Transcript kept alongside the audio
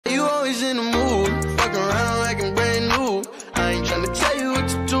always in the mood? Fuck around acting brand new. I ain't tryna tell you what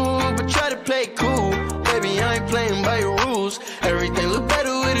to do, but try to play it cool. Baby, I ain't playing by your rules. Everything look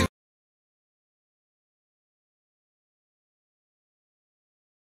better with it.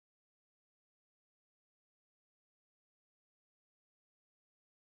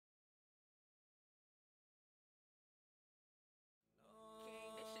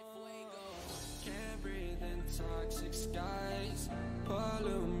 Can't breathe in toxic skies.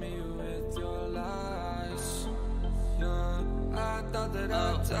 Pollute me with your lies. Yeah, I thought that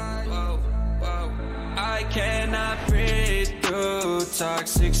I'd die. Whoa. I cannot breathe through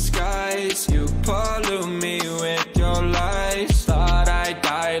toxic skies. You pollute me with your lies. Thought I'd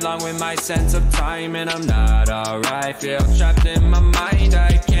die along with my sense of time, and I'm not alright. Feel trapped in my mind,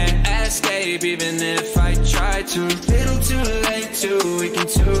 I can't escape even if I try to. Little too late, too weak and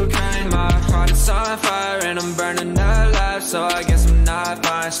too kind. My heart is on fire and I'm burning alive, so I guess I'm not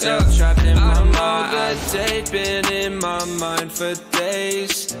fine. Still trapped in my mind. I know the date been in my mind for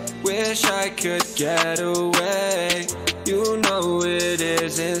days. Wish I could get away. You know it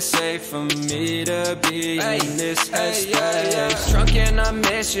isn't safe for me to be in this headspace. Drunk and I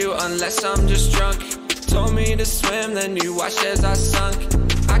miss you unless I'm just drunk. Told me to swim, then you watched as I sunk.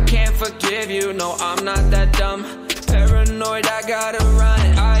 I can't forgive you, no, I'm not that dumb. Paranoid, I gotta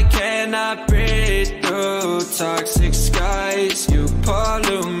run. I cannot breathe through toxic skies. You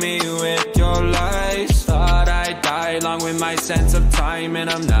pollute me with your lies. Thought I'd die along with my sense of time, and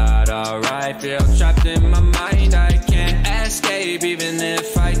I'm not alright. Feel trapped in my mind, I can't escape even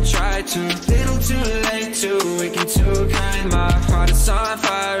if I try to. Little too late, too weak and too kind. My heart is on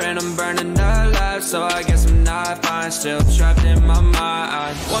fire and I'm burning alive, so I guess I'm not fine. Still trapped in my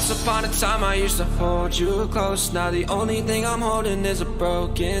mind. Once upon a time I used to hold you close. Now the only thing I'm holding is a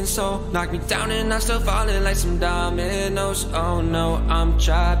broken soul. Knock me down and I'm still falling like some dominoes. Oh no, I'm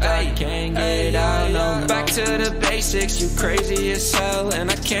trapped, I can't get out, no. Back to the basics, you crazy as hell. And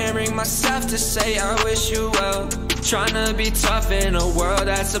I can't bring myself to say I wish you well. Tryna be tough in a world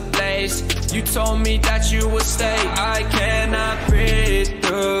that's ablaze. You told me that you would stay. I cannot breathe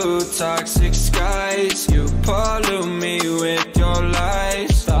through toxic skies. You pollute me with your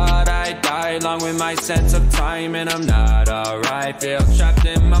lies. Thought I'd die along with my sense of time, and I'm not alright. Feel trapped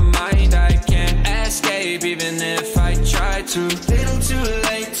in my mind, I can't escape even if I try to. Little too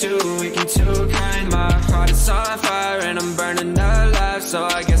late, too weak and too kind. My heart is on fire and I'm burning alive, so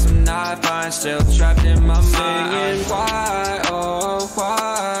I guess I'm not fine. Still trapped in my mind. Why, oh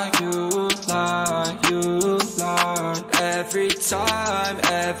why you lie, you lie. Every time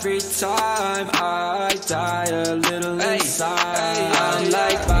I die a little inside. I'm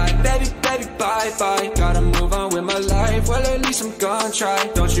like bye, baby, bye. Gotta move on with my life, well at least I'm gonna try.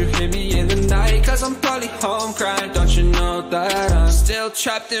 Don't you hear me in the night, cause I'm probably home crying. Don't you know that I'm still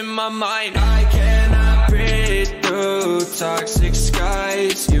trapped in my mind. I cannot breathe through toxic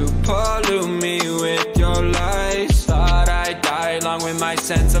skies. You pollute me with your lies. Thought I'd die along with my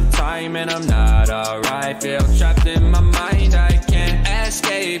sense of time, and I'm not alright. Feel trapped in my mind, I can't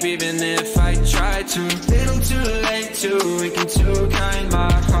escape even if I try to. Little too late, too weak and too kind.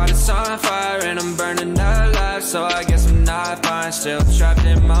 My heart is on fire and I'm burning alive, so I guess I'm not fine. Still trapped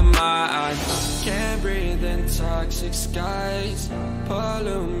in my mind. Can't breathe in toxic skies.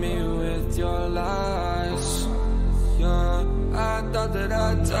 Pollute me with your lies. Yeah, I thought that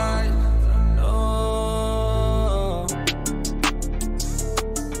I'd die. No.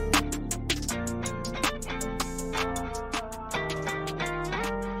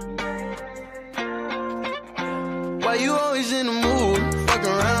 Why you always in the mood? Fuck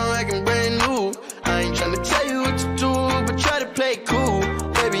around acting brand new. I ain't tryna tell you what to do, but try to play it cool.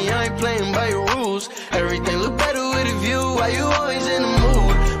 Baby, I ain't playing by your rules. Everything look better with a view. Why you always in the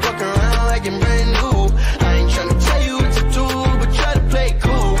mood? Fuck around acting brand new. I ain't tryna tell you what to do, but try to play it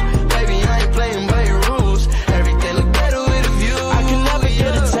cool. Baby, I ain't playing by your rules. Everything look better with a view. I can never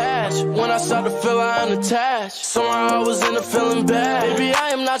get attached. When I start to feel I'm unattached, somehow I was in a feeling bad. Baby, I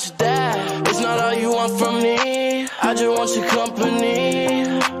am not your dad. It's not all you want from me. I just want your company.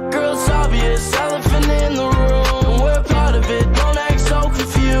 Girl, it's obvious, elephant in the room. And we're part of it, don't act so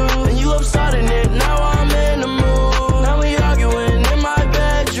confused. And you love starting it, now I'm in the mood. Now we arguing in my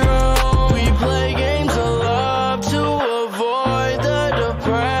bedroom. We play games of love to avoid the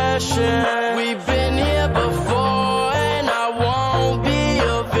depression. We've been here before and I won't be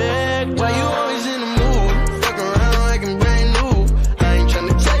a victim. Why you always in the mood? Fuck around acting brand new. I ain't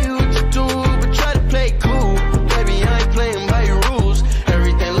tryna tell you what to do, but try to play it cool. Baby, I ain't playing by your rules.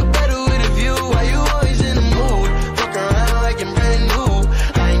 Everything look better with a view. Why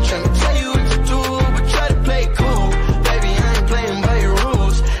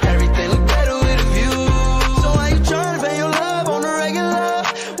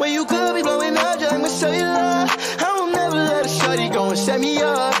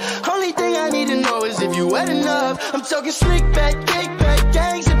slick back, kick back,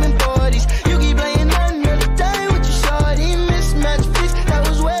 gang sipping 40s. You keep playing another day with your shorty. Mismatch fix, that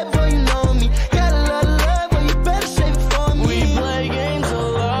was way before you know me. Got a lot of love, but you better save it for me. We play games of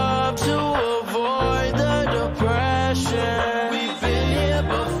love to avoid the depression. We've been here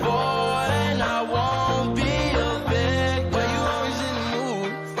before, and I won't be a victim. Why you always in the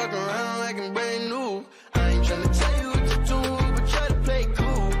mood? Fuck around like I'm brand new. I ain't tryna tell you what to do, but try to play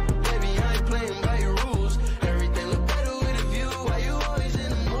cool. Baby, I ain't playing by your rules. Everything look better with a view. Why you always in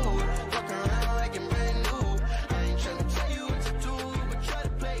the mood? Fuck around like I'm brand new. I ain't tryna tell you what to do, but try to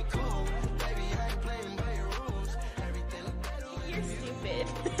play cool. Baby, I ain't playing by your rules. Everything look better with a view. You're stupid.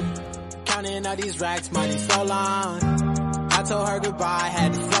 Counting all these racks, money so long. I told her goodbye,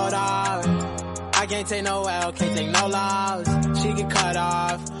 had to float off. I can't take no L, can't take no loss. She get cut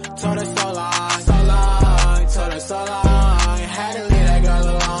off, told her so long, so long, told her so long. Had to leave that girl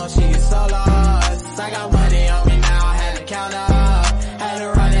alone, she get so lost. I got money on me now, had to count up, had to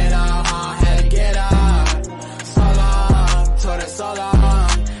run it up, had to get up. So long, told her so long.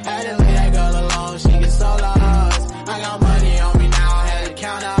 Had to leave that girl alone, she get so lost. I got money on me now, had to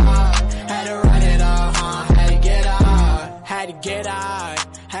count up, had to run it up, had to get up, had to get up,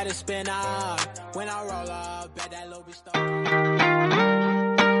 had to spin up. When I roll up, bet that little bitch stop.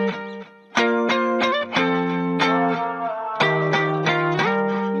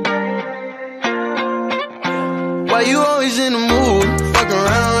 Why you always in the mood? Fuck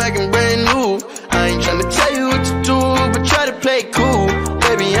around like I'm brand new. I ain't tryna tell you what to do, but try to play cool.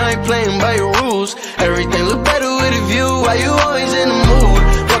 Baby, I ain't playing by your rules. Everything look better with a view. Why you always in the mood?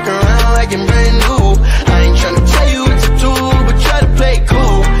 Fuck around like I'm brand new. I ain't tryna tell you what to do, but try to play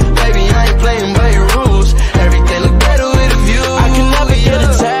cool. Baby, I ain't playing by your rules. Everything look better with a view. I can never get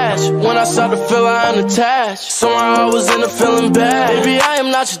attached. When I start to feel I am attached, somehow I was in a feeling bad. Baby, I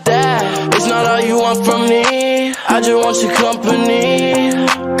am not your dad. It's not all you want from me. I just want your company.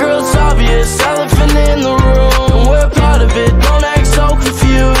 Girl, it's obvious, elephant in the room. We're part of it, don't act so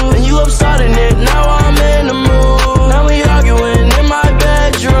confused. And you love starting it, now I'm in the mood. Now we arguing in my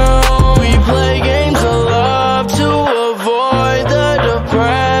bedroom. We play games of love to avoid the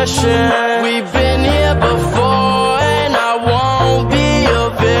depression. We've been here before, and I won't be a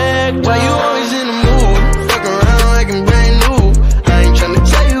victim. Why you always in the mood? Fuck around like I'm brand new. I ain't tryna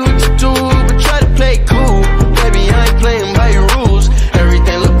tell you what to do, but try to play cool. Baby, I ain't playing by your rules.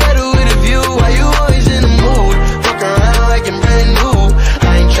 Everything look better with a view. Why you always in the mood? Fuck around like I'm brand new.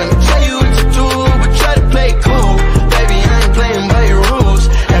 I ain't tryna tell you what to do, but try to play cool. Baby, I ain't playing by your rules.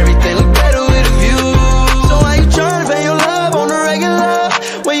 Everything look better with a view. So why you tryna pay your love on the regular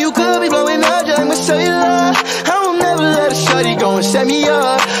when you could be blowing up just with cellular? I will never let a shorty go and set me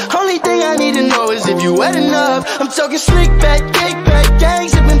up. Only thing I need to know is if you wet enough. I'm talking slick